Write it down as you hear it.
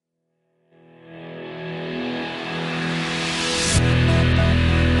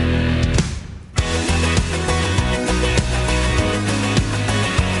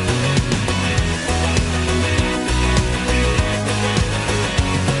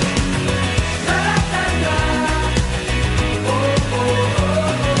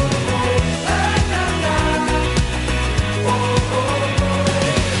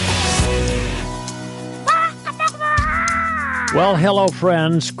Well, hello,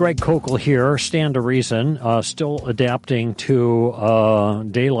 friends. Greg Kokel here. Stand to reason. Still adapting to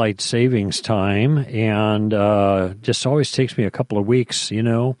daylight savings time, and just always takes me a couple of weeks,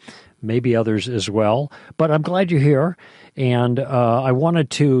 maybe others as well. But I'm glad you're here, and I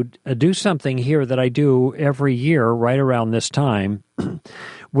wanted to do something here that I do every year right around this time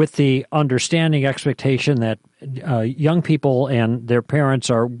with the understanding expectation that young people and their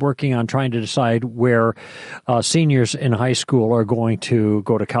parents are working on trying to decide where seniors in high school are going to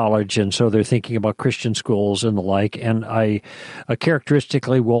go to college, and so they're thinking about Christian schools and the like. And I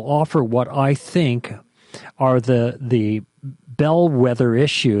characteristically will offer what I think are the bellwether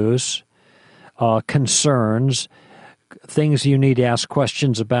issues, concerns, things you need to ask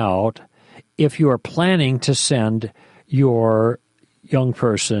questions about if you are planning to send your young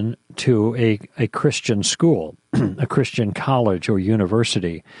person to a Christian school, a Christian college or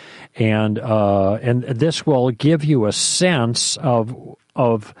university, and this will give you a sense of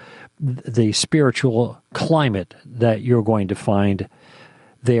the spiritual climate that you're going to find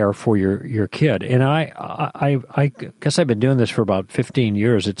there for your kid. And I guess I've been doing this for about 15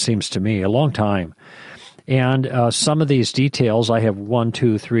 years. It seems to me a long time, and some of these details I have 1,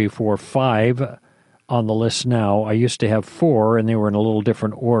 2, 3, 4, 5. On the list now. I used to have 4, and they were in a little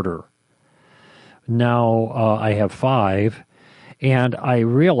different order. Now I have 5, and I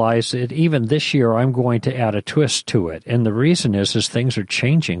realize that even this year I'm going to add a twist to it. And the reason is things are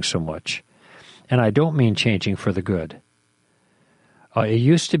changing so much. And I don't mean changing for the good. It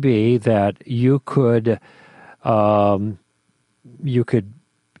used to be that you could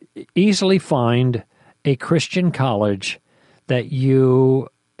easily find a Christian college that you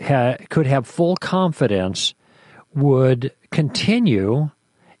could have full confidence would continue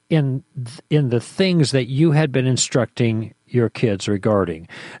in the things that you had been instructing your kids regarding.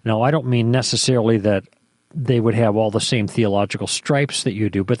 Now, I don't mean necessarily that they would have all the same theological stripes that you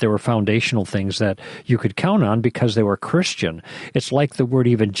do, but there were foundational things that you could count on because they were Christian. It's like the word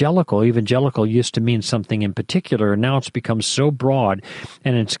evangelical. Evangelical used to mean something in particular, and now it's become so broad,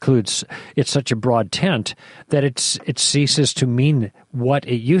 and it's such a broad tent that it ceases to mean what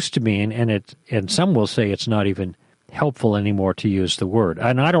it used to mean, and some will say it's not even helpful anymore to use the word.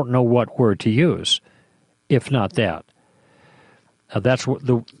 And I don't know what word to use, if not that. That's what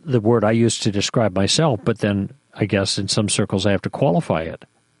the word I use to describe myself, but then I guess in some circles I have to qualify it.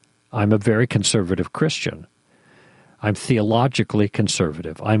 I'm a very conservative Christian. I'm theologically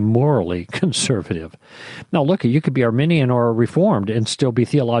conservative. I'm morally conservative. Now, look, you could be Arminian or Reformed and still be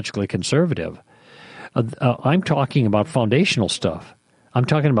theologically conservative. I'm talking about foundational stuff. I'm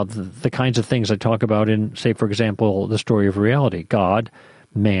talking about the kinds of things I talk about in, say, for example, the story of reality. God,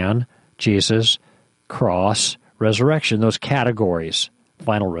 man, Jesus, cross, resurrection, those categories,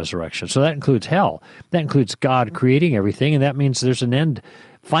 final resurrection. So that includes hell. That includes God creating everything, and that means there's an end,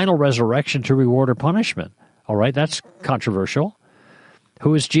 final resurrection to reward or punishment. All right, that's controversial.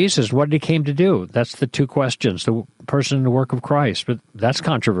 Who is Jesus? What did he came to do? That's the two questions, the person and the work of Christ. But that's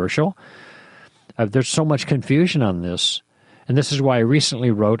controversial. There's so much confusion on this. And this is why I recently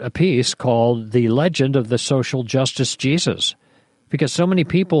wrote a piece called The Legend of the Social Justice Jesus. Because so many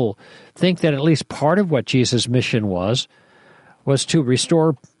people think that at least part of what Jesus' mission was to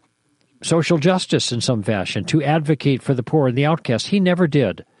restore social justice in some fashion, to advocate for the poor and the outcast. He never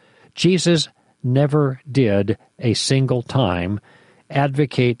did. Jesus never did a single time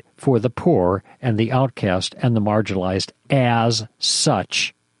advocate for the poor and the outcast and the marginalized as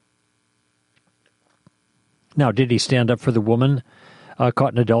such. Now, did he stand up for the woman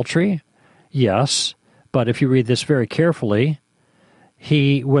caught in adultery? Yes, but if you read this very carefully,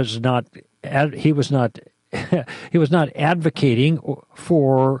 he was not advocating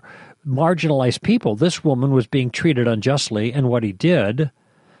for marginalized people. This woman was being treated unjustly, and what he did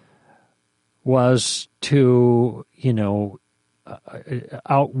was to,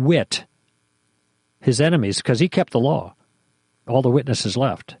 outwit his enemies because he kept the law. All the witnesses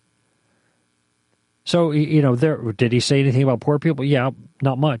left. So, did he say anything about poor people? Yeah,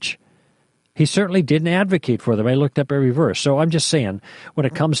 not much. He certainly didn't advocate for them. I looked up every verse. So I'm just saying, when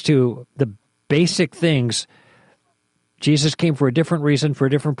it comes to the basic things, Jesus came for a different reason, for a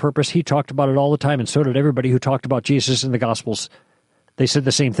different purpose. He talked about it all the time, and so did everybody who talked about Jesus in the Gospels. They said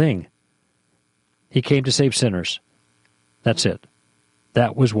the same thing. He came to save sinners. That's it.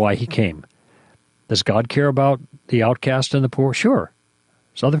 That was why he came. Does God care about the outcast and the poor? Sure.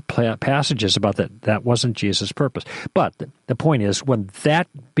 There's other passages about that. That wasn't Jesus' purpose. But the point is, when that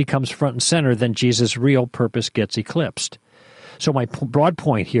becomes front and center, then Jesus' real purpose gets eclipsed. So my broad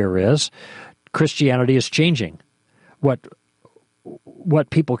point here is Christianity is changing. What what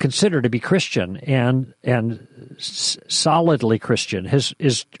people consider to be Christian and solidly Christian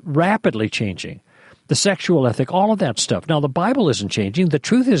is rapidly changing. The sexual ethic, all of that stuff. Now, the Bible isn't changing. The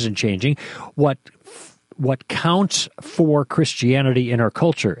truth isn't changing. What counts for Christianity in our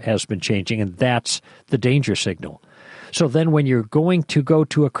culture has been changing, and that's the danger signal. So then when you're going to go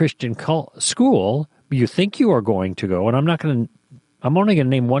to a Christian school, you think you are going to go, and I'm only going to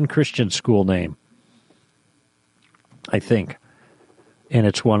name one Christian school name, I think. And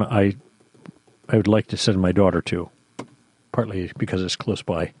it's one I would like to send my daughter to, partly because it's close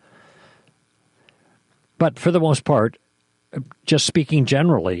by. But for the most part, just speaking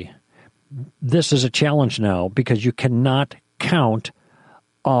generally, this is a challenge now because you cannot count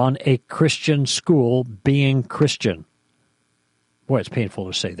on a Christian school being Christian. Boy, it's painful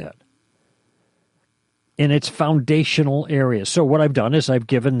to say that. In its foundational areas. So what I've done is I've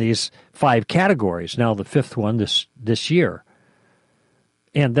given these 5 categories. Now the 5th one this year.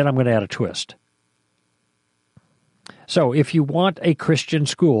 And then I'm going to add a twist. So if you want a Christian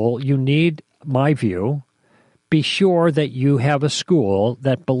school, you need, my view, be sure that you have a school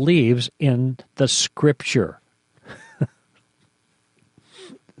that believes in the Scripture.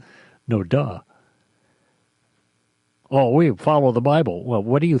 No duh. Oh, we follow the Bible. Well,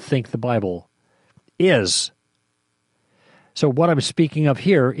 what do you think the Bible is? So what I'm speaking of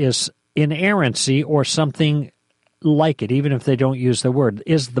here is inerrancy or something like it, even if they don't use the word.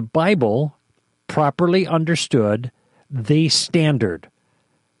 Is the Bible, properly understood, the standard?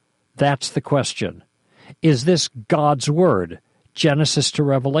 That's the question. Is this God's Word, Genesis to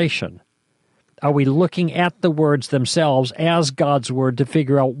Revelation? Are we looking at the words themselves as God's Word to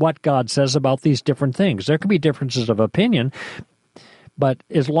figure out what God says about these different things? There can be differences of opinion, but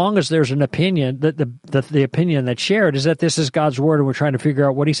as long as there's an opinion, the opinion that's shared is that this is God's Word and we're trying to figure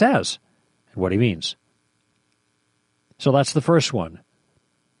out what He says and what He means. So that's the first one.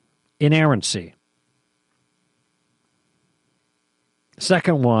 Inerrancy.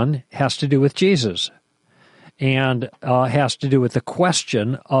 Second one has to do with Jesus. And has to do with the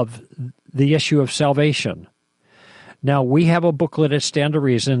question of the issue of salvation. Now, we have a booklet at Stand to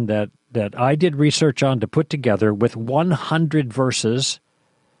Reason that I did research on to put together with 100 verses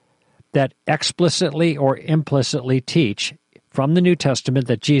that explicitly or implicitly teach from the New Testament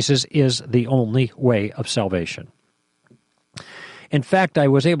that Jesus is the only way of salvation. In fact, I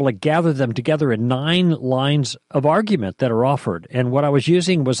was able to gather them together in 9 lines of argument that are offered. And what I was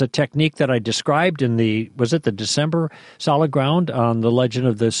using was a technique that I described in the December Solid Ground on the Legend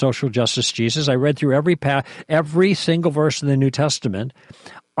of the Social Justice Jesus. I read through every single verse in the New Testament,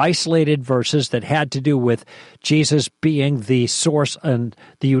 isolated verses that had to do with Jesus being the source and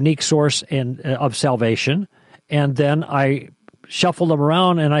the unique source of salvation. And then I shuffled them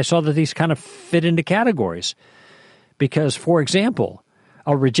around and I saw that these kind of fit into categories. Because, for example,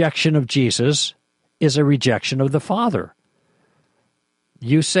 a rejection of Jesus is a rejection of the Father.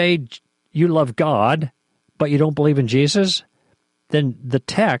 You say you love God, but you don't believe in Jesus, then the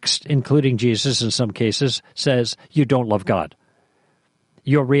text, including Jesus in some cases, says you don't love God.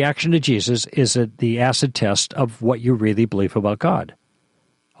 Your reaction to Jesus is the acid test of what you really believe about God.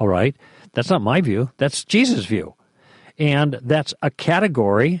 All right? That's not my view. That's Jesus' view. And that's a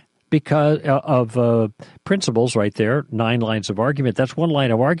category because of principles right there, 9 lines of argument. That's one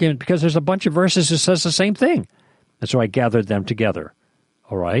line of argument because there's a bunch of verses that says the same thing. And so I gathered them together.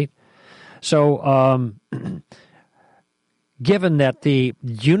 All right? So given that the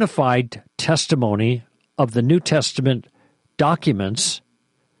unified testimony of the New Testament documents,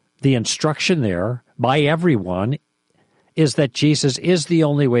 the instruction there by everyone is that Jesus is the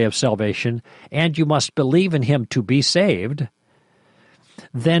only way of salvation and you must believe in Him to be saved,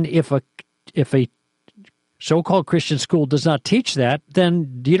 then if a so-called Christian school does not teach that,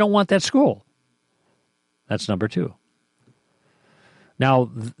 then you don't want that school. That's number 2.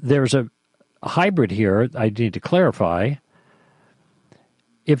 Now, there's a hybrid here I need to clarify.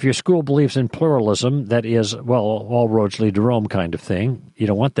 If your school believes in pluralism, that is, well, all roads lead to Rome kind of thing, you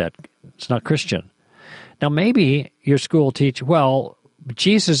don't want that. It's not Christian. Now, maybe your school will teach, well,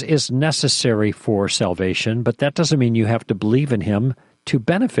 Jesus is necessary for salvation, but that doesn't mean you have to believe in Him to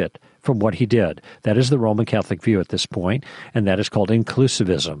benefit from what He did. That is the Roman Catholic view at this point, and that is called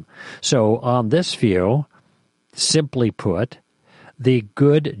inclusivism. So on this view, simply put, the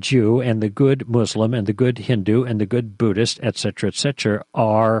good Jew and the good Muslim and the good Hindu and the good Buddhist, etc.,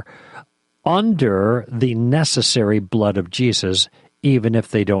 are under the necessary blood of Jesus, even if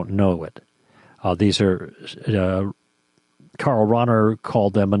they don't know it. These are, Karl Rahner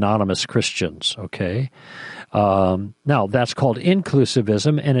called them anonymous Christians, okay? Now, that's called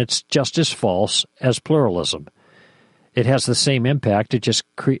inclusivism, and it's just as false as pluralism. It has the same impact. It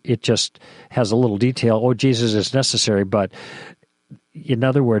just has a little detail. Oh, Jesus is necessary, but in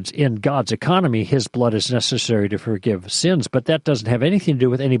other words, in God's economy, his blood is necessary to forgive sins, but that doesn't have anything to do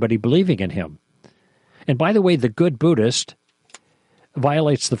with anybody believing in him. And by the way, the good Buddhist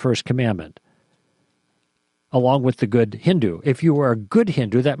violates the first commandment, along with the good Hindu. If you are a good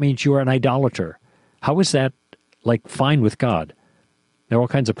Hindu, that means you are an idolater. How is that, fine with God? There are all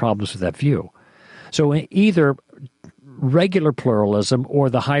kinds of problems with that view. So either regular pluralism or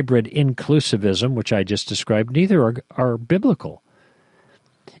the hybrid inclusivism, which I just described, neither are biblical.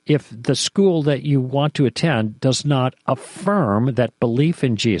 If the school that you want to attend does not affirm that belief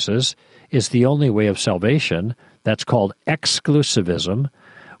in Jesus is the only way of salvation, that's called exclusivism,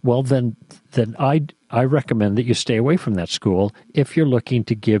 well, then I recommend that you stay away from that school if you're looking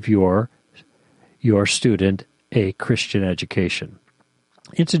to give your student a Christian education.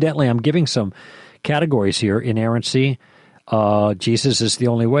 Incidentally, I'm giving some categories here. Inerrancy, Jesus is the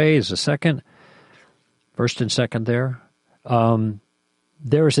only way is the second, first and second there.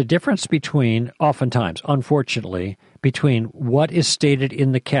 There is a difference oftentimes, unfortunately, between what is stated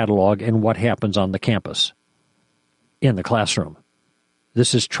in the catalog and what happens on the campus, in the classroom.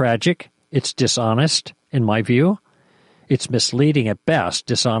 This is tragic. It's dishonest, in my view. It's misleading at best,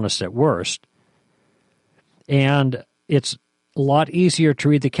 dishonest at worst. And it's a lot easier to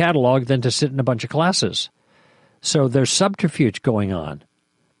read the catalog than to sit in a bunch of classes. So there's subterfuge going on.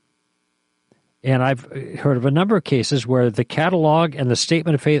 And I've heard of a number of cases where the catalog and the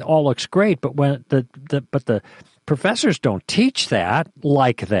statement of faith all looks great, but when the professors don't teach that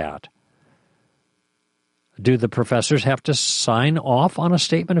like that. Do the professors have to sign off on a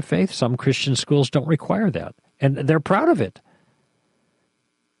statement of faith? Some Christian schools don't require that, and they're proud of it.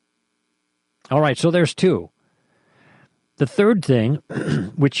 All right, so there's two. The third thing,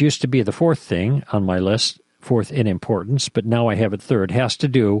 which used to be the fourth thing on my list, fourth in importance, but now I have it third, has to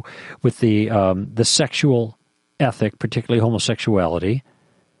do with the sexual ethic, particularly homosexuality,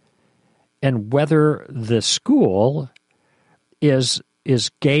 and whether the school is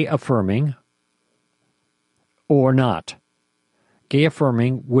gay affirming or not. Gay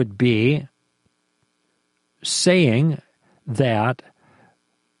affirming would be saying that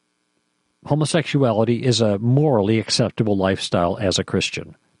homosexuality is a morally acceptable lifestyle as a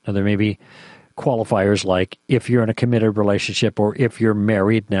Christian. Now, there may be qualifiers like if you're in a committed relationship or if you're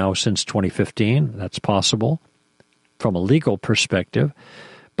married now since 2015. That's possible from a legal perspective.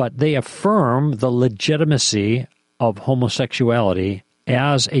 But they affirm the legitimacy of homosexuality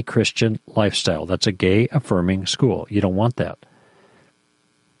as a Christian lifestyle. That's a gay-affirming school. You don't want that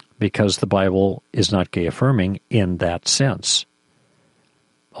because the Bible is not gay-affirming in that sense.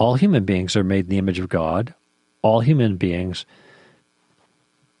 All human beings are made in the image of God. All human beings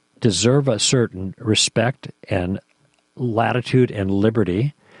deserve a certain respect and latitude and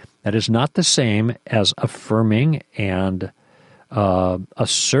liberty. That is not the same as affirming and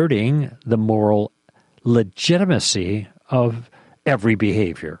asserting the moral legitimacy of every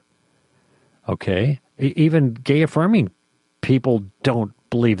behavior. Okay? Even gay-affirming people don't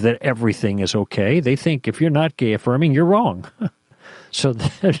believe that everything is okay. They think if you're not gay-affirming, you're wrong. So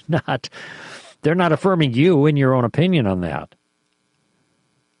they're not affirming you in your own opinion on that.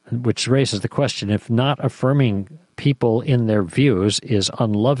 Which raises the question, if not affirming people in their views is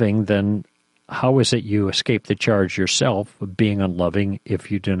unloving, then how is it you escape the charge yourself of being unloving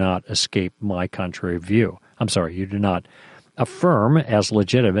if you do not escape my contrary view? I'm sorry, you do not affirm as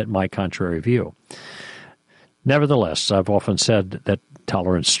legitimate my contrary view. Nevertheless, I've often said that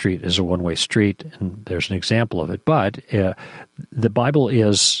Tolerance Street is a one-way street, and there's an example of it. But the Bible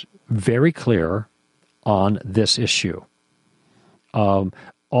is very clear on this issue.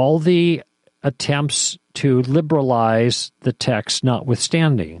 All the attempts to liberalize the text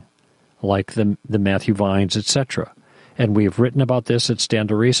notwithstanding, like the Matthew Vines, etc. And we've written about this at Stand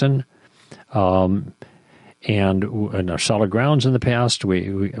to Reason, and in our Solid Grounds in the past.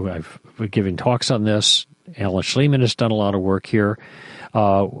 I've given talks on this. Alan Schleman has done a lot of work here.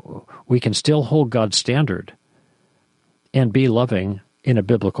 We can still hold God's standard and be loving in a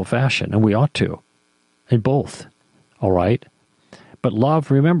biblical fashion, and we ought to, in both, all right? But love,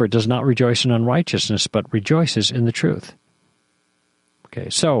 remember, does not rejoice in unrighteousness, but rejoices in the truth. Okay,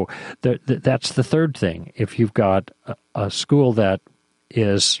 so that's the third thing. If you've got a school that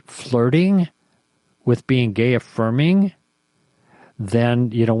is flirting with being gay affirming,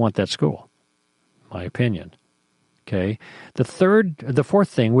 then you don't want that school, my opinion. Okay. The fourth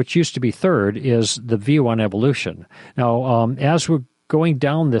thing, which used to be third, is the view on evolution. Now, as we're going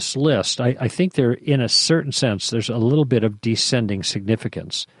down this list, I think there, in a certain sense, there's a little bit of descending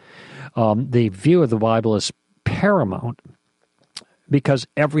significance. The view of the Bible is paramount because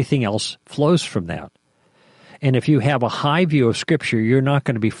everything else flows from that. And if you have a high view of Scripture, you're not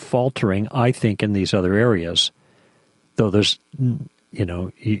going to be faltering, I think, in these other areas. Though there's,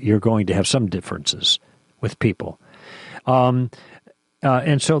 you're going to have some differences with people. And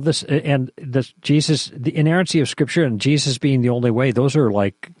so the inerrancy of Scripture and Jesus being the only way, those are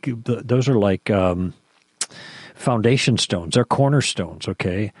like foundation stones. They're cornerstones,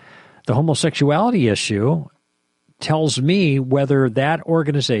 okay? The homosexuality issue tells me whether that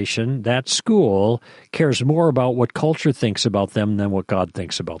organization, that school, cares more about what culture thinks about them than what God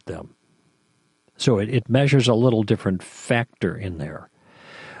thinks about them. So it measures a little different factor in there.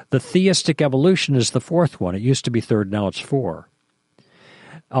 The theistic evolution is the fourth one. It used to be third, now it's four.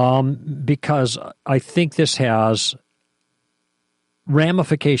 Because I think this has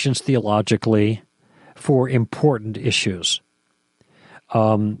ramifications theologically for important issues.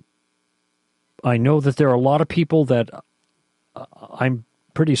 I know that there are a lot of people that I'm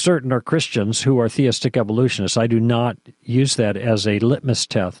pretty certain are Christians who are theistic evolutionists. I do not use that as a litmus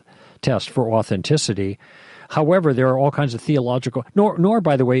test for authenticity. However, there are all kinds of theological, nor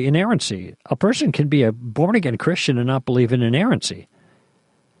by the way, inerrancy. A person can be a born-again Christian and not believe in inerrancy.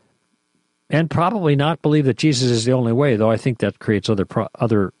 And probably not believe that Jesus is the only way, though I think that creates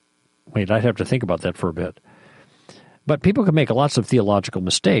other. Wait, I'd have to think about that for a bit. But people can make lots of theological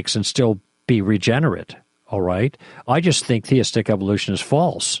mistakes and still be regenerate, all right? I just think theistic evolution is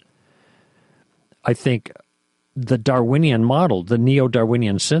false. I think the Darwinian model, the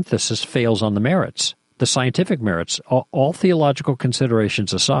neo-Darwinian synthesis, fails on the merits, the scientific merits, all theological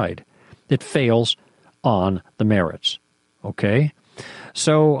considerations aside. It fails on the merits, okay?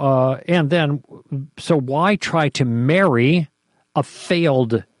 So, so why try to marry a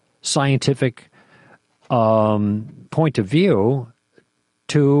failed scientific point of view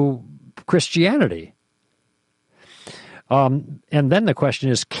to Christianity? And then the question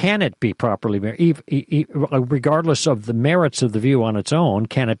is, can it be properly married? Regardless of the merits of the view on its own,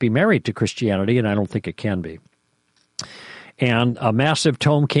 can it be married to Christianity? And I don't think it can be. And a massive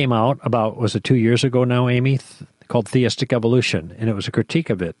tome came out about, was it 2 years ago now, Amy? Called Theistic Evolution, and it was a critique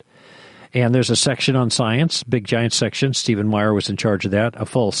of it. And there's a section on science, big giant section. Stephen Meyer was in charge of that. A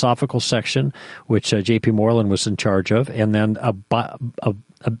philosophical section, which J.P. Moreland was in charge of, and then a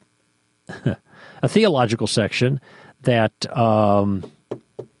theological section that I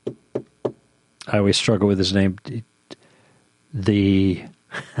always struggle with his name.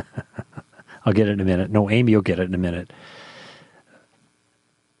 I'll get it in a minute. No, Amy will get it in a minute.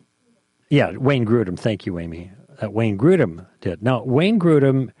 Yeah, Wayne Grudem. Thank you, Amy. Wayne Grudem did. Now, Wayne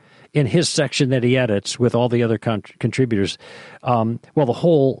Grudem, in his section that he edits with all the other contributors, the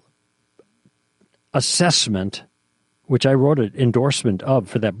whole assessment, which I wrote an endorsement of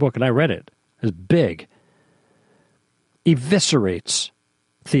for that book, and I read it, is big, eviscerates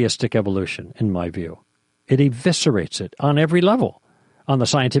theistic evolution, in my view. It eviscerates it on every level, on the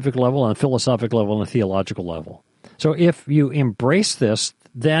scientific level, on the philosophical level, on the theological level. So if you embrace this,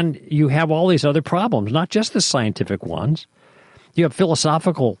 then you have all these other problems, not just the scientific ones. You have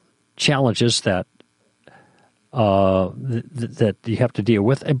philosophical challenges that that you have to deal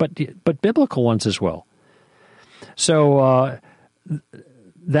with, but biblical ones as well. So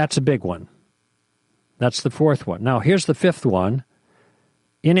that's a big one. That's the fourth one. Now, here's the fifth one.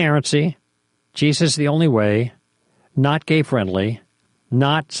 Inerrancy, Jesus the only way, not gay-friendly,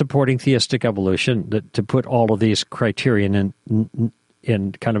 not supporting theistic evolution, to put all of these criterion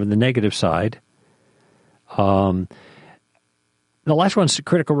in kind of in the negative side. The last one's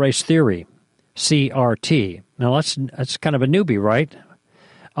critical race theory, CRT. Now, that's kind of a newbie, right?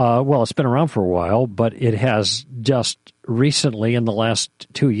 Well, it's been around for a while, but it has just recently, in the last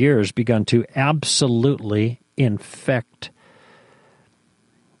 2 years, begun to absolutely infect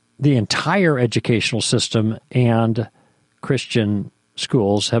the entire educational system, and Christian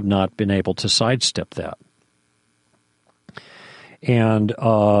schools have not been able to sidestep that. And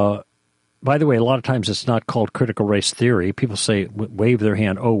by the way, a lot of times it's not called critical race theory. People say, wave their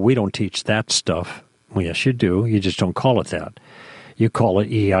hand, oh, we don't teach that stuff. Well, yes, you do. You just don't call it that. You call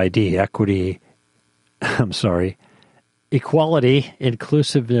it EID, equality,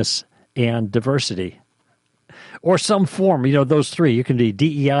 inclusiveness, and diversity. Or some form, those three. You can do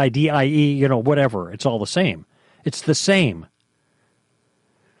DEI, DIE, whatever. It's all the same. It's the same.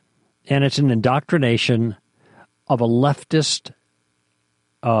 And it's an indoctrination of a leftist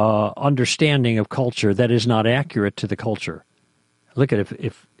understanding of culture that is not accurate to the culture. Look at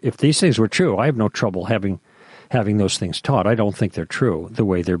if these things were true, I have no trouble having those things taught. I don't think they're true the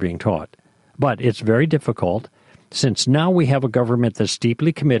way they're being taught. But it's very difficult, Since now we have a government that's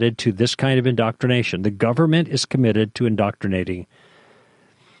deeply committed to this kind of indoctrination, the government is committed to indoctrinating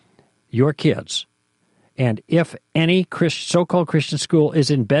your kids. And if any so-called Christian school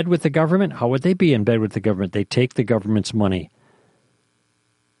is in bed with the government, how would they be in bed with the government? They take the government's money.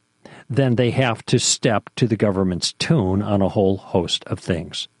 Then they have to step to the government's tune on a whole host of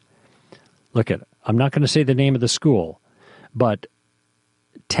things. I'm not going to say the name of the school, but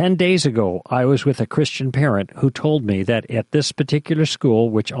 10 days ago, I was with a Christian parent who told me that at this particular school,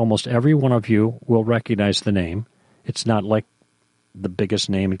 which almost every one of you will recognize the name, it's not like the biggest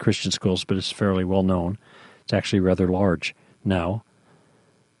name in Christian schools, but it's fairly well known. It's actually rather large now.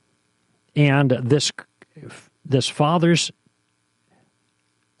 And this father's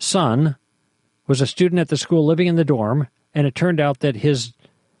son was a student at the school living in the dorm, and it turned out that his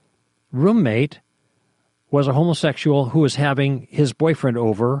roommate was a homosexual who was having his boyfriend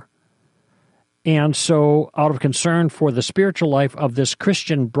over. And so, out of concern for the spiritual life of this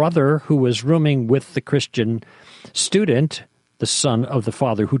Christian brother who was rooming with the Christian student, the son of the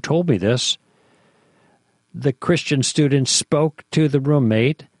father who told me this, the Christian student spoke to the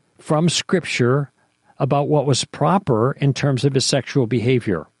roommate from Scripture about what was proper in terms of his sexual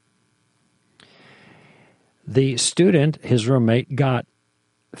behavior. The student, his roommate, got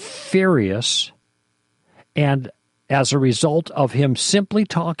furious, and as a result of him simply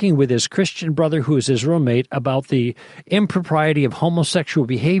talking with his Christian brother, who is his roommate, about the impropriety of homosexual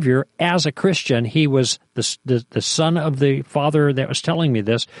behavior as a Christian, he was the son of the father that was telling me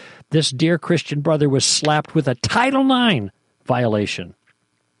this. This dear Christian brother was slapped with a Title IX violation.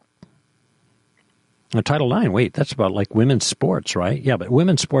 Now, Title IX, wait, that's about like women's sports, right? Yeah, but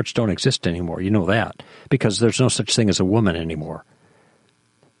women's sports don't exist anymore. You know that, because there's no such thing as a woman anymore.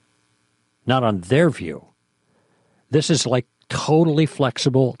 Not on their view. This is like totally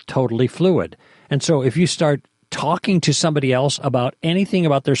flexible, totally fluid. And so if you start talking to somebody else about anything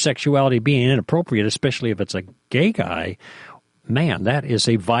about their sexuality being inappropriate, especially if it's a gay guy, man, that is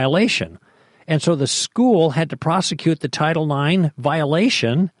a violation. And so the school had to prosecute the Title IX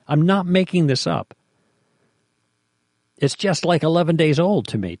violation. I'm not making this up. It's just like 11 days old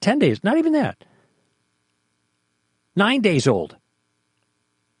to me. 10 days, not even that. 9 days old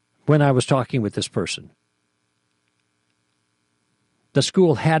when I was talking with this person. The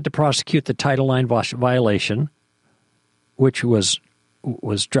school had to prosecute the Title IX violation, which was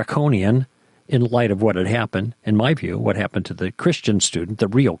draconian in light of what had happened, in my view, what happened to the Christian student, the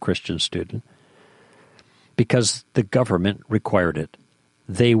real Christian student, because the government required it.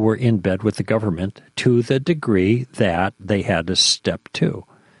 They were in bed with the government to the degree that they had to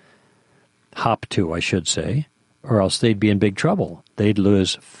hop to, I should say, or else they'd be in big trouble. They'd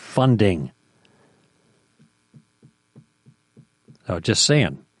lose funding. So just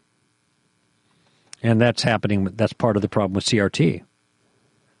saying. And that's happening. That's part of the problem with CRT.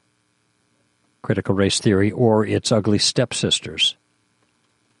 Critical race theory, or its ugly stepsisters.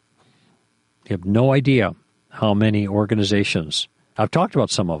 You have no idea how many organizations, I've talked about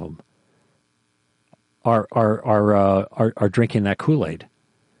some of them, are drinking that Kool-Aid.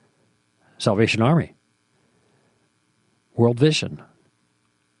 Salvation Army, World Vision,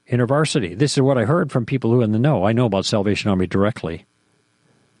 InterVarsity. This is what I heard from people who are in the know. I know about Salvation Army directly,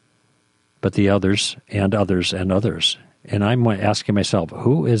 but the others and others and others. And I'm asking myself,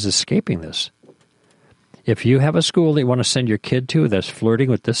 who is escaping this? If you have a school that you want to send your kid to that's flirting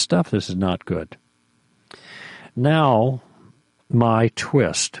with this stuff, this is not good. Now, my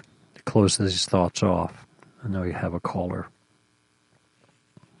twist to close these thoughts off. I know you have a caller.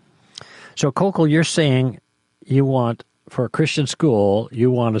 So, Kokol, you're saying you want, for a Christian school,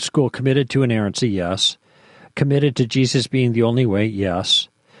 you want a school committed to inerrancy, yes. Committed to Jesus being the only way, yes.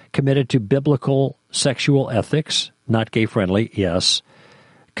 Committed to biblical sexual ethics, not gay-friendly, yes.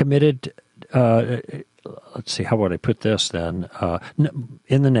 Committed, let's see, how would I put this then?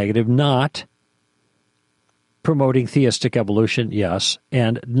 In the negative, not promoting theistic evolution, yes,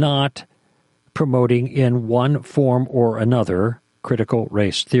 and not promoting in one form or another critical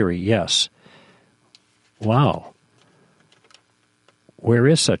race theory, yes. Wow. Where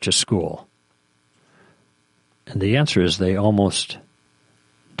is such a school? And the answer is they almost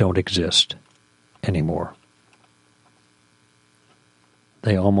don't exist anymore.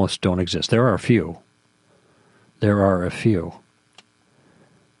 They almost don't exist. There are a few.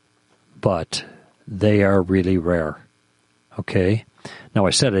 But they are really rare. Okay? Now, I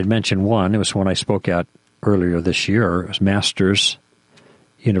said I'd mention one. It was one I spoke at earlier this year. It was Masters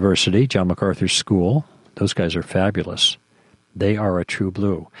University, John MacArthur School. Those guys are fabulous. They are a true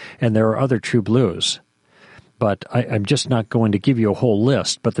blue. And there are other true blues. But I'm just not going to give you a whole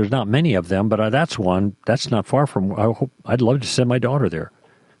list. But there's not many of them. But that's one. That's not far from. I'd love to send my daughter there,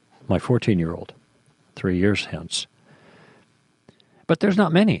 my 14-year-old, 3 years hence. But there's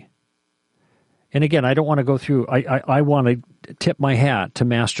not many. And again, I don't want to go through. I want to tip my hat to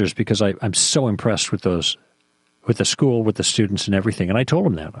Masters because I'm so impressed with those, with the school, with the students, and everything. And I told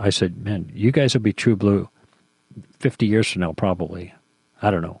them that. I said, "Man, you guys will be true blue 50 years from now, probably. I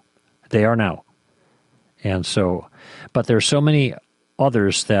don't know. They are now." And so, but there are so many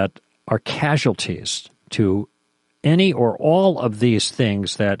others that are casualties to any or all of these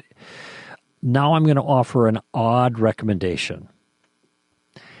things that now I'm going to offer an odd recommendation.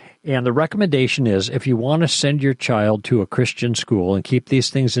 And the recommendation is, if you want to send your child to a Christian school and keep these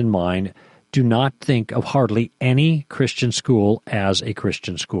things in mind, do not think of hardly any Christian school as a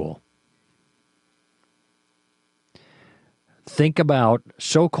Christian school. Think about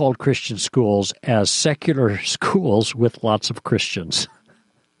so-called Christian schools as secular schools with lots of Christians.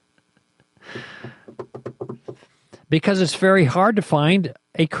 Because it's very hard to find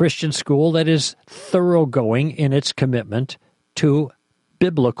a Christian school that is thoroughgoing in its commitment to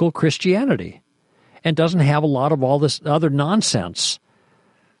biblical Christianity and doesn't have a lot of all this other nonsense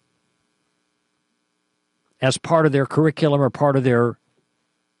as part of their curriculum or part of their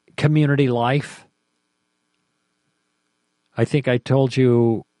community life. I think I told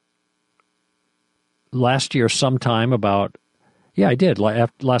you last year sometime about, yeah, I did,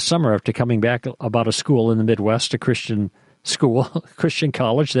 last summer after coming back, about a school in the Midwest, a Christian school, Christian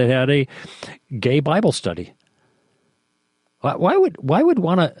college that had a gay Bible study. Why would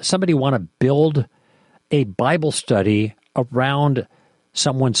somebody want to build a Bible study around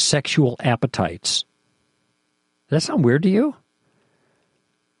someone's sexual appetites? Does that sound weird to you?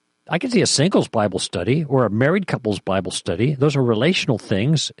 I can see a singles Bible study or a married couple's Bible study. Those are relational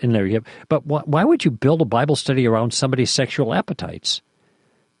things in there. But why would you build a Bible study around somebody's sexual appetites?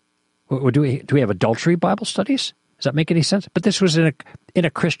 Do we have adultery Bible studies? Does that make any sense? But this was in a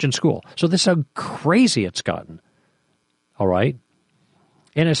Christian school. So this is how crazy it's gotten. All right?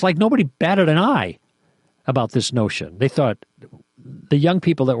 And it's like nobody batted an eye about this notion. They thought the young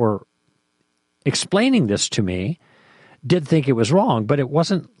people that were explaining this to me did think it was wrong, but it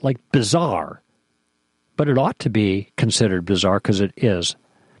wasn't like bizarre. But it ought to be considered bizarre because it is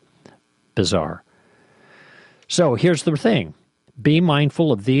bizarre. So here's the thing. Be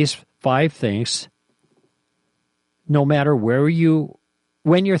mindful of these 5 things no matter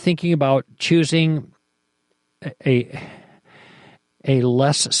when you're thinking about choosing a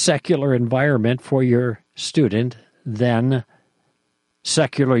less secular environment for your student than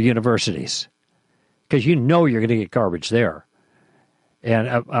secular universities. Because you know you're going to get garbage there. And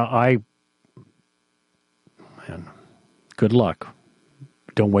man, good luck.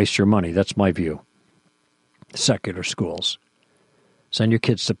 Don't waste your money. That's my view. Secular schools. Send your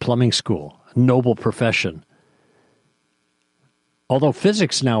kids to plumbing school, a noble profession. Although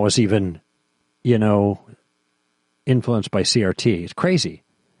physics now is even, influenced by CRT. It's crazy.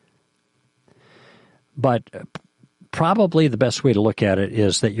 But probably the best way to look at it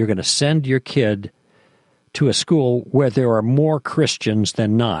is that you're going to send your kid to a school where there are more Christians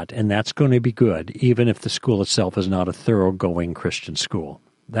than not, and that's going to be good, even if the school itself is not a thoroughgoing Christian school.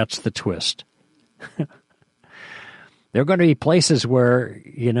 That's the twist. There are going to be places where,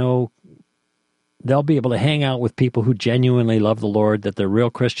 they'll be able to hang out with people who genuinely love the Lord, that they're real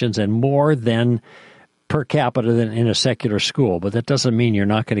Christians, and more than per capita than in a secular school. But that doesn't mean you're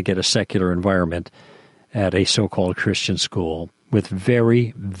not going to get a secular environment at a so-called Christian school, with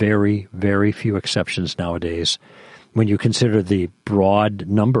very, very, very few exceptions nowadays. When you consider the broad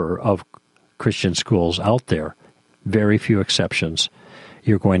number of Christian schools out there, very few exceptions,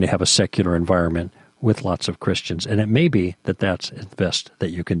 you're going to have a secular environment with lots of Christians. And it may be that that's the best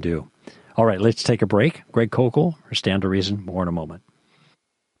that you can do. All right, let's take a break. Greg Koukl, or Stand to Reason, more in a moment.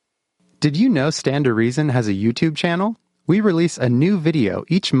 Did you know Stand to Reason has a YouTube channel? We release a new video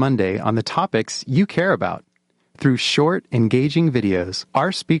each Monday on the topics you care about. Through short, engaging videos,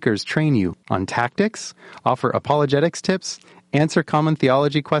 our speakers train you on tactics, offer apologetics tips, answer common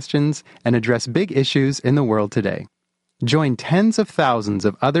theology questions, and address big issues in the world today. Join tens of thousands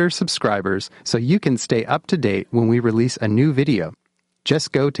of other subscribers so you can stay up to date when we release a new video.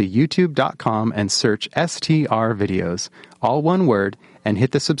 Just go to youtube.com and search STR Videos, all one word, and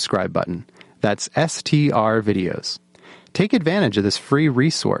hit the subscribe button. That's STR Videos. Take advantage of this free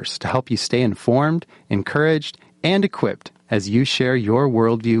resource to help you stay informed, encouraged, and equipped as you share your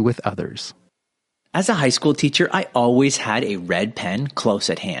worldview with others. As a high school teacher, I always had a red pen close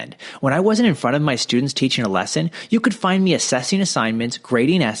at hand. When I wasn't in front of my students teaching a lesson, you could find me assessing assignments,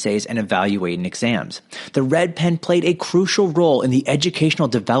 grading essays, and evaluating exams. The red pen played a crucial role in the educational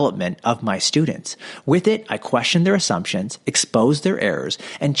development of my students. With it, I questioned their assumptions, exposed their errors,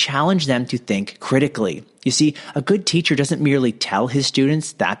 and challenged them to think critically. You see, a good teacher doesn't merely tell his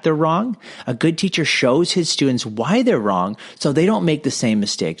students that they're wrong. A good teacher shows his students why they're wrong so they don't make the same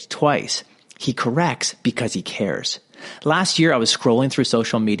mistakes twice. He corrects because he cares. Last year, I was scrolling through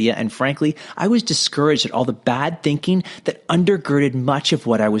social media, and frankly, I was discouraged at all the bad thinking that undergirded much of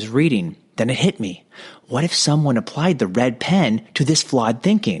what I was reading. Then it hit me. What if someone applied the red pen to this flawed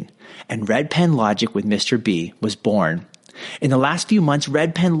thinking? And Red Pen Logic with Mr. B was born. In the last few months,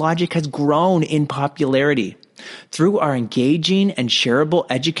 Red Pen Logic has grown in popularity. Through our engaging and shareable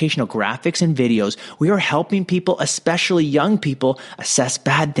educational graphics and videos, we are helping people, especially young people, assess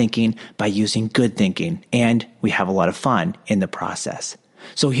bad thinking by using good thinking, and we have a lot of fun in the process.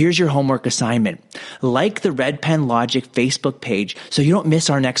 So here's your homework assignment. Like the Red Pen Logic Facebook page so you don't miss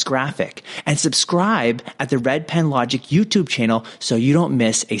our next graphic, and subscribe at the Red Pen Logic YouTube channel so you don't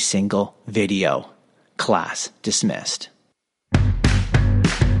miss a single video. Class dismissed.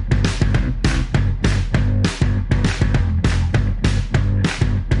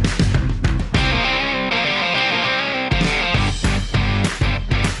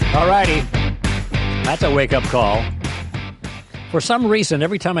 All righty. That's a wake-up call. For some reason,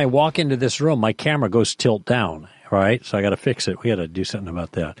 every time I walk into this room, my camera goes tilt down. All right? So I got to fix it. We got to do something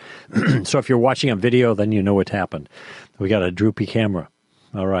about that. So if you're watching on video, then you know what happened. We got a droopy camera.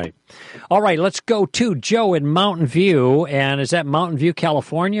 All right. All right, let's go to Joe in Mountain View. And is that Mountain View,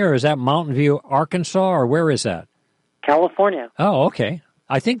 California, or is that Mountain View, Arkansas, or where is that? California. Oh, okay.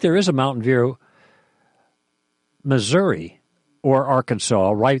 I think there is a Mountain View, Missouri, or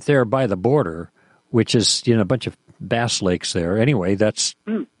Arkansas, right there by the border, which is, a bunch of bass lakes there. Anyway, that's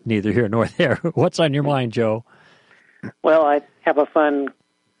neither here nor there. What's on your mind, Joe? Well, I have a fun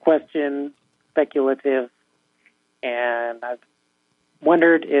question, speculative, and I've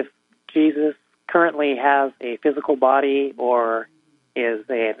wondered if Jesus currently has a physical body or is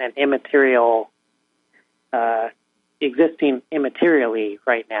an immaterial, existing immaterially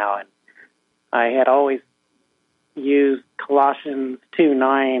right now. And I had always used Colossians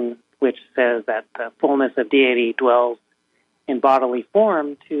 2:9, which says that the fullness of deity dwells in bodily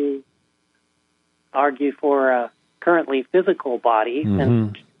form, to argue for a currently physical body. Mm-hmm.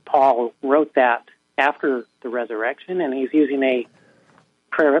 And Paul wrote that after the resurrection, and he's using a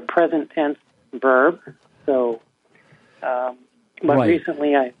present tense verb. So, but right.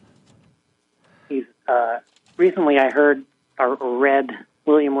 recently I heard or read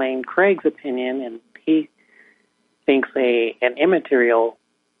William Lane Craig's opinion, and he thinks an immaterial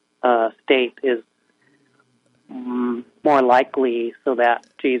state is more likely so that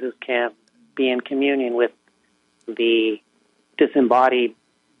Jesus can be in communion with the disembodied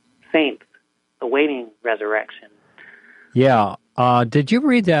saints awaiting resurrection. Yeah. Did you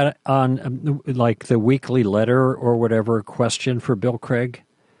read that on the weekly letter or whatever question for Bill Craig?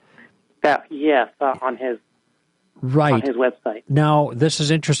 Yes, on his website. Now, this is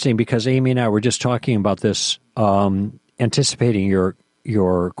interesting because Amy and I were just talking about this, anticipating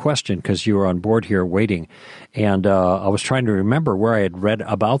your question because you were on board here waiting. And I was trying to remember where I had read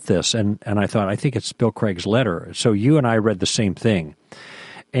about this, and I thought, I think it's Bill Craig's letter. So you and I read the same thing.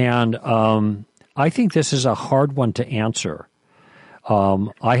 And I think this is a hard one to answer.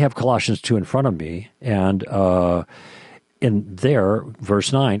 I have Colossians 2 in front of me, and in there,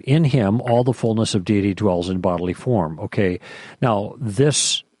 verse 9, in him all the fullness of deity dwells in bodily form. Okay, now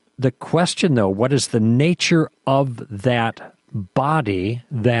the question though, what is the nature of that body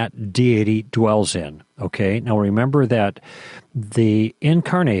that deity dwells in? Okay, now remember that the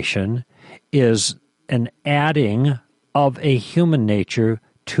incarnation is an adding of a human nature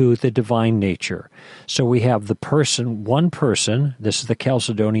to the divine nature. So we have one person, this is the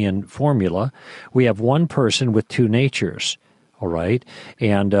Chalcedonian formula, we have one person with two natures, all right?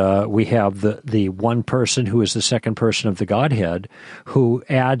 And we have the one person who is the second person of the Godhead who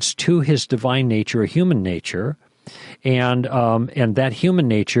adds to his divine nature a human nature, and that human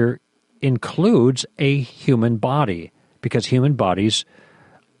nature includes a human body, because human bodies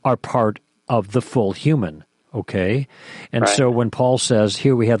are part of the full human. Okay? And right. So when Paul says,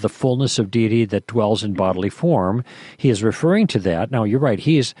 here we have the fullness of deity that dwells in bodily form, he is referring to that. Now, you're right,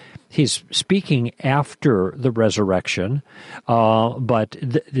 he's speaking after the resurrection, but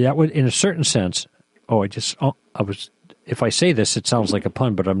that would, in a certain sense, if I say this, it sounds like a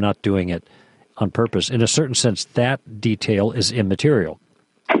pun, but I'm not doing it on purpose. In a certain sense, that detail is immaterial.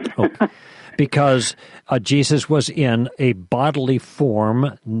 Okay. because Jesus was in a bodily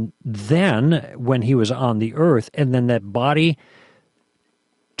form then when he was on the earth, and then that body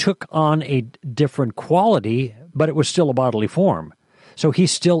took on a different quality, but it was still a bodily form. So he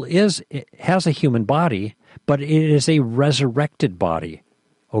still has a human body, but it is a resurrected body.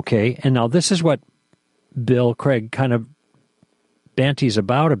 Okay, and now this is what Bill Craig kind of banties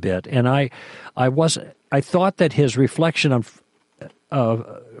about a bit, and I thought that his reflection on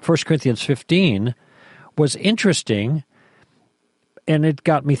 1 Corinthians 15 was interesting, and it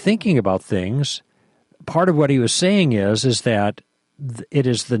got me thinking about things. Part of what he was saying is that it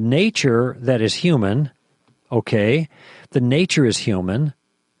is the nature that is human, okay? The nature is human,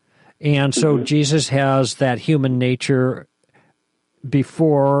 and so Jesus has that human nature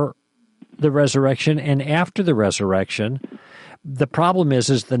before the resurrection and after the resurrection. The problem is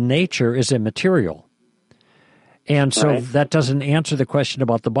the nature is immaterial. And so that doesn't answer the question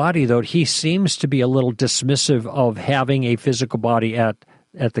about the body, though. He seems to be a little dismissive of having a physical body at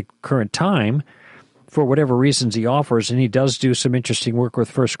the current time for whatever reasons he offers, and he does do some interesting work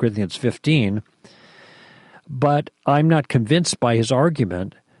with 1 Corinthians 15. But I'm not convinced by his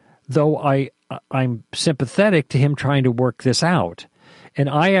argument, though I'm sympathetic to him trying to work this out. And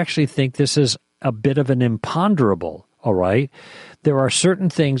I actually think this is a bit of an imponderable, all right? There are certain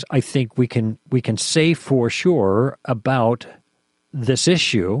things I think we can say for sure about this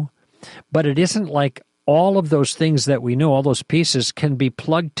issue, but it isn't like all of those things that we know, all those pieces, can be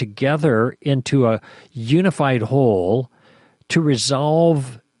plugged together into a unified whole to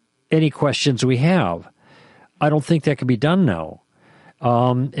resolve any questions we have. I don't think that can be done now,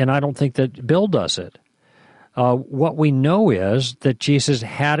 and I don't think that Bill does it. What we know is that Jesus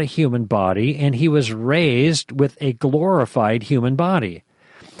had a human body, and he was raised with a glorified human body.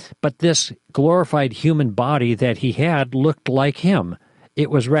 But this glorified human body that he had looked like him. It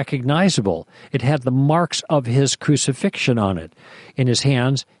was recognizable. It had the marks of his crucifixion on it, in his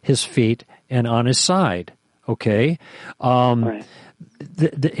hands, his feet, and on his side. Okay? Right.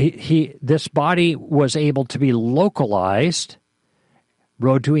 This body was able to be localized.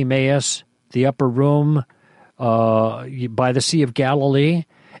 Road to Emmaus, the upper room, by the Sea of Galilee,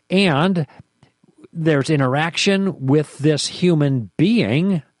 and there's interaction with this human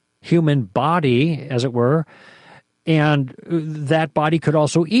being, human body, as it were, and that body could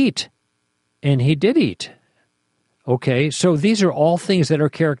also eat, and he did eat. Okay, so these are all things that are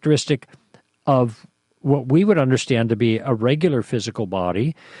characteristic of what we would understand to be a regular physical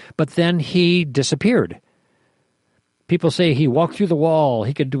body, but then he disappeared. People say he walked through the wall.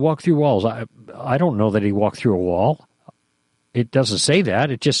 He could walk through walls. I don't know that he walked through a wall. It doesn't say that.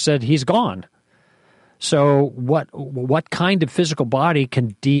 It just said he's gone. So what kind of physical body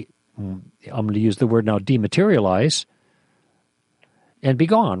can I'm going to use the word now, dematerialize and be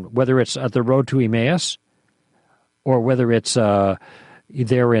gone, whether it's at the road to Emmaus or whether it's there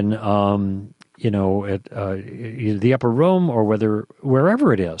in at the upper room or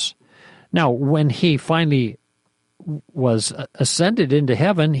wherever it is. Now, when he finally was ascended into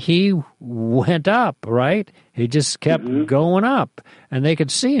heaven, he went up, right? He just kept going up, and they could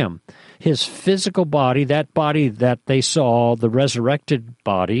see him. His physical body, that body that they saw, the resurrected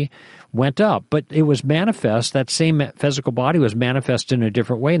body, went up. But it was manifest, that same physical body was manifest in a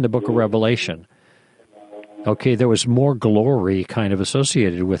different way in the book of Revelation. Okay, there was more glory kind of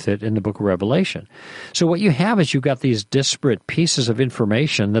associated with it in the book of Revelation. So what you have is you've got these disparate pieces of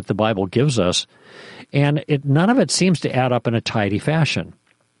information that the Bible gives us, and none of it seems to add up in a tidy fashion.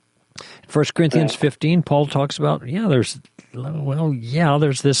 In 1 Corinthians 15, Paul talks about, there's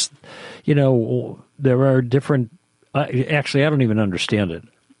this, there are different, actually, I don't even understand it.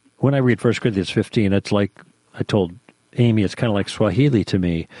 When I read 1 Corinthians 15, it's like, I told Amy, it's kind of like Swahili to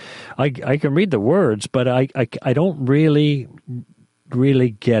me. I can read the words, but I don't really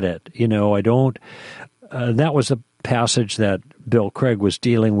get it. I don't, that was a passage that Bill Craig was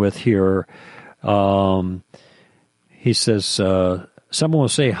dealing with here. He says, someone will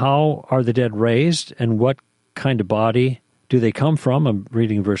say, how are the dead raised, and what kind of body do they come from? I'm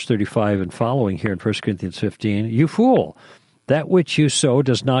reading verse 35 and following here in 1 Corinthians 15. You fool! That which you sow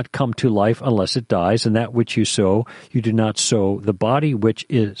does not come to life unless it dies, and that which you sow, you do not sow the body which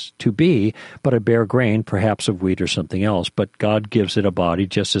is to be, but a bare grain, perhaps of wheat or something else. But God gives it a body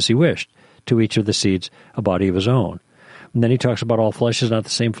just as he wished, to each of the seeds a body of his own. And then he talks about all flesh is not the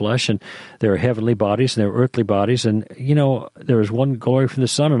same flesh, and there are heavenly bodies and there are earthly bodies, and, there is one glory from the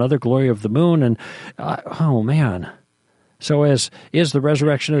sun, another glory of the moon, and, oh man. So as is the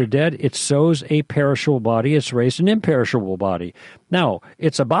resurrection of the dead, it sows a perishable body, it's raised an imperishable body. Now,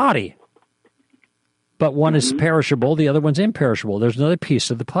 it's a body, but one is perishable, the other one's imperishable. There's another piece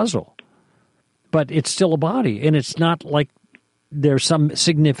of the puzzle. but it's still a body, and it's not like there's some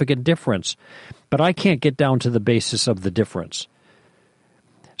significant difference. But I can't get down to the basis of the difference.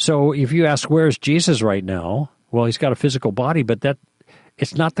 So if you ask, where's Jesus right now? Well, he's got a physical body, but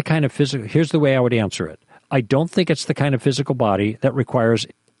it's not the kind of physical. Here's the way I would answer it. I don't think it's the kind of physical body that requires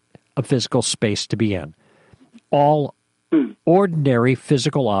a physical space to be in. All ordinary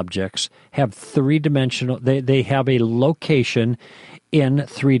physical objects have three-dimensional, they have a location in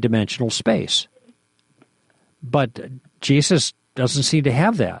three-dimensional space. But Jesus doesn't seem to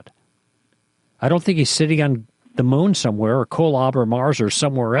have that. I don't think he's sitting on the moon somewhere, or Kolob or Mars or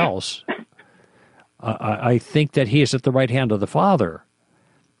somewhere else. I think that he is at the right hand of the Father,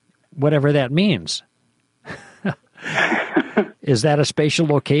 whatever that means. Is that a spatial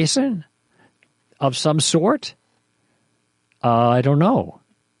location of some sort? I don't know.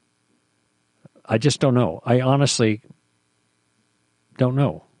 I just don't know. I honestly don't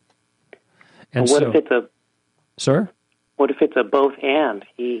know. And what if it's a... Sir? What if it's a both and?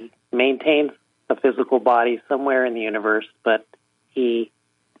 He maintains a physical body somewhere in the universe, but he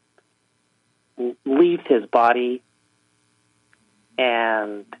leaves his body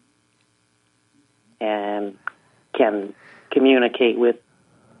and can communicate with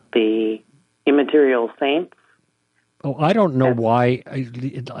the immaterial saints. Oh, I don't know why.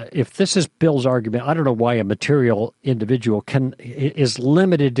 If this is Bill's argument, I don't know why a material individual is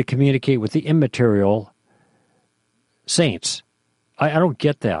limited to communicate with the immaterial saints. I don't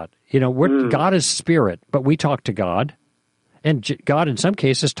get that. God is spirit, but we talk to God, and God in some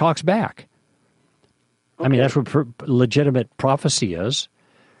cases talks back. Okay. I mean, that's what legitimate prophecy is.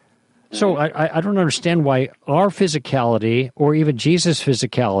 So I don't understand why our physicality, or even Jesus'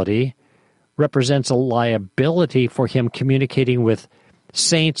 physicality, represents a liability for him communicating with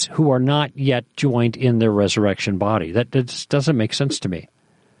saints who are not yet joined in their resurrection body. That just doesn't make sense to me.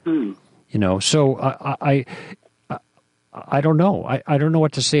 So I don't know. I don't know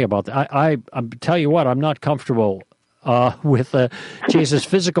what to say about that. I tell you what, I'm not comfortable with Jesus'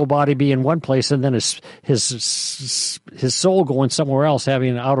 physical body being one place and then his soul going somewhere else,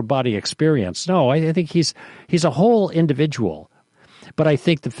 having an out-of-body experience. No, I think he's a whole individual. But I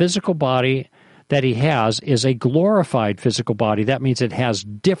think the physical body that he has is a glorified physical body. That means it has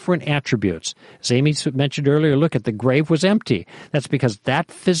different attributes. As Amy mentioned earlier, look, the grave was empty. That's because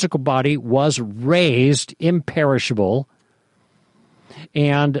that physical body was raised imperishable,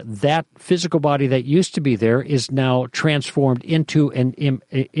 and that physical body that used to be there is now transformed into an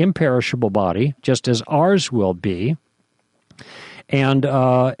imperishable body, just as ours will be. And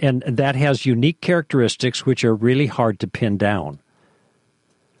that has unique characteristics which are really hard to pin down.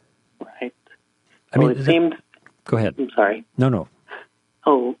 Right. It seemed... Go ahead. I'm sorry. No.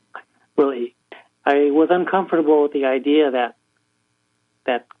 Oh, really? I was uncomfortable with the idea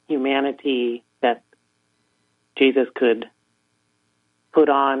that humanity, that Jesus could put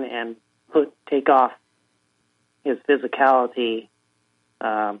on and take off his physicality,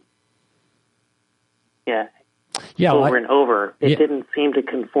 over and over. It didn't seem to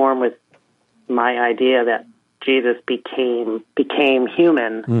conform with my idea that Jesus became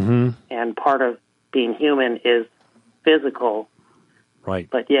human, and part of being human is physical. Right.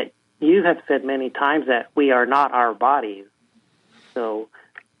 But yet you have said many times that we are not our bodies. So...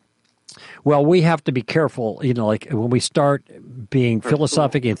 Well, we have to be careful, like when we start being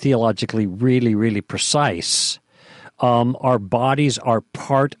philosophically and theologically really, really precise, our bodies are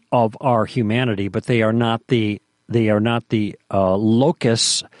part of our humanity, but they are not the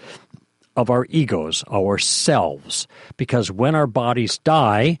locus of our egos, ourselves. Because when our bodies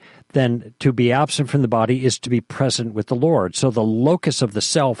die, then to be absent from the body is to be present with the Lord. So the locus of the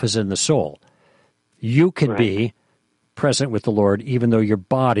self is in the soul. You can be present with the Lord even though your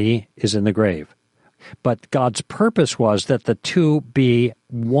body is in the grave. But God's purpose was that the two be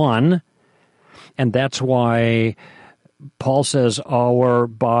one, and that's why Paul says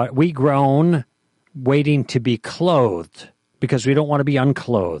we groan waiting to be clothed, because we don't want to be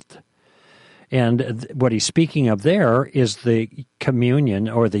unclothed. And what he's speaking of there is the communion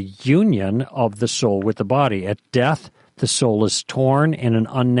or the union of the soul with the body. At death, the soul is torn in an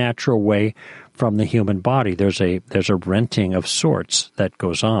unnatural way from the human body. There's a renting of sorts that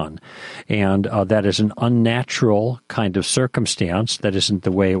goes on, and that is an unnatural kind of circumstance. That isn't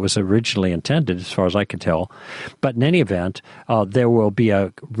the way it was originally intended, as far as I can tell. But in any event, there will be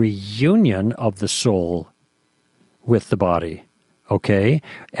a reunion of the soul with the body,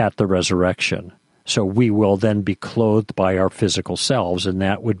 at the resurrection. So we will then be clothed by our physical selves, and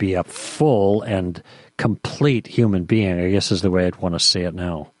that would be a full and complete human being, I guess is the way I'd want to say it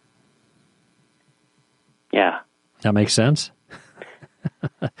now. Yeah. That makes sense?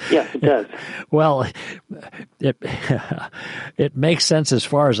 Yes, it does. Well, it it makes sense as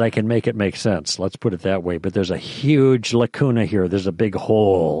far as I can make it make sense. Let's put it that way. But there's a huge lacuna here. There's a big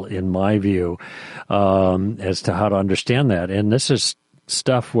hole, in my view, as to how to understand that. And this is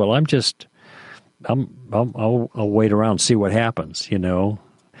stuff. Well, I'll wait around and see what happens.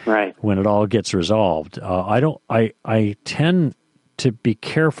 Right. When it all gets resolved. I tend to be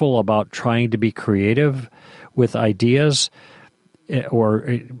careful about trying to be creative with ideas,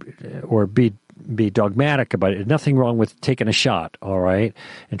 or be dogmatic about it. Nothing wrong with taking a shot, all right,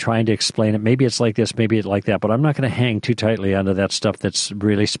 and trying to explain it. Maybe it's like this, maybe it's like that, but I'm not going to hang too tightly onto that stuff that's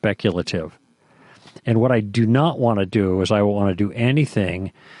really speculative. And what I do not want to do is I want to do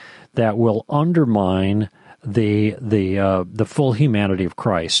anything that will undermine the full humanity of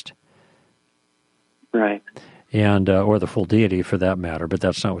Christ. Right. And or the full deity for that matter, but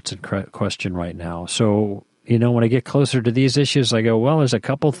that's not what's in question right now. So, when I get closer to these issues, I go, well, there's a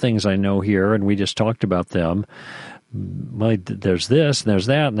couple things I know here, and we just talked about them. Well, there's this, and there's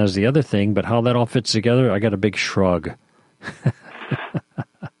that, and there's the other thing, but how that all fits together, I got a big shrug.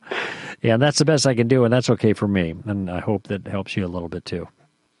 Yeah, and that's the best I can do, and that's okay for me, and I hope that helps you a little bit too.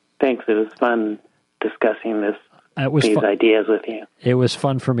 Thanks. It was fun discussing these ideas with you. It was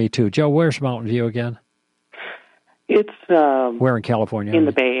fun for me too. Joe, where's Mountain View again? It's where in California? In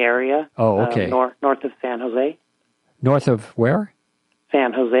the Bay Area. Oh, okay. North of San Jose. North of where?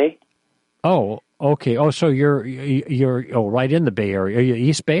 San Jose. Oh, okay. Oh, so you're right in the Bay Area. Are you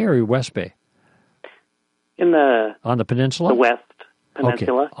East Bay or West Bay? On the peninsula. The West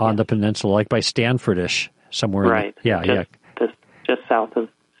Peninsula. Okay. On the peninsula, like by Stanfordish, somewhere. Right. Yeah. Just south of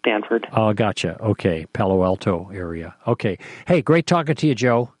Stanford. Oh, gotcha. Okay, Palo Alto area. Okay. Hey, great talking to you,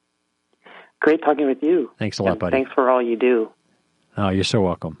 Joe. Great talking with you. Thanks a lot, buddy. Thanks for all you do. Oh, you're so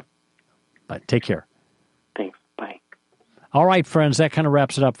welcome. But take care. Thanks. Bye. All right, friends, that kind of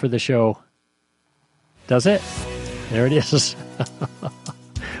wraps it up for the show. Does it? There it is.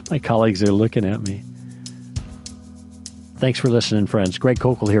 My colleagues are looking at me. Thanks for listening, friends. Greg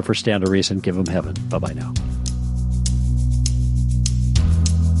Kokel here for Stand to Reason. Give them heaven. Bye-bye now.